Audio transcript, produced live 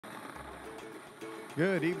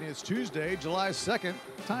Good evening. It's Tuesday, July 2nd.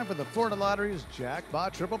 Time for the Florida Lottery's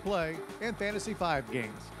Jackpot Triple Play and Fantasy 5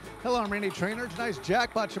 games. Hello, I'm Randy Trainer. Tonight's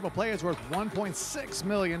Jackpot Triple Play is worth $1.6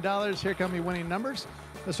 million. Here come your winning numbers.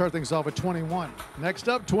 Let's start things off with 21. Next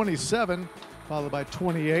up, 27, followed by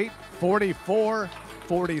 28, 44,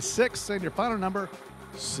 46, and your final number,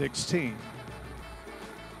 16.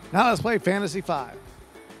 Now let's play Fantasy 5,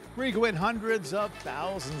 where you can win hundreds of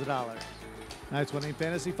thousands of dollars. Tonight's winning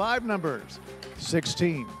Fantasy 5 numbers: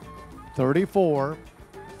 16, 34,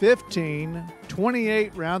 15,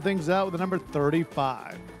 28, round things out with the number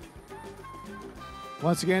 35.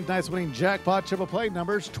 Once again, tonight's winning Jackpot Triple Play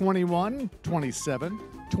numbers: 21, 27,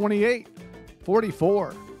 28,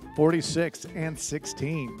 44, 46, and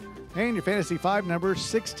 16. And your Fantasy 5 numbers: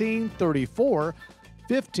 16, 34,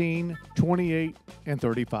 15, 28, and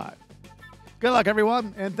 35. Good luck,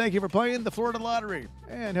 everyone, and thank you for playing the Florida Lottery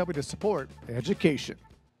and helping to support education.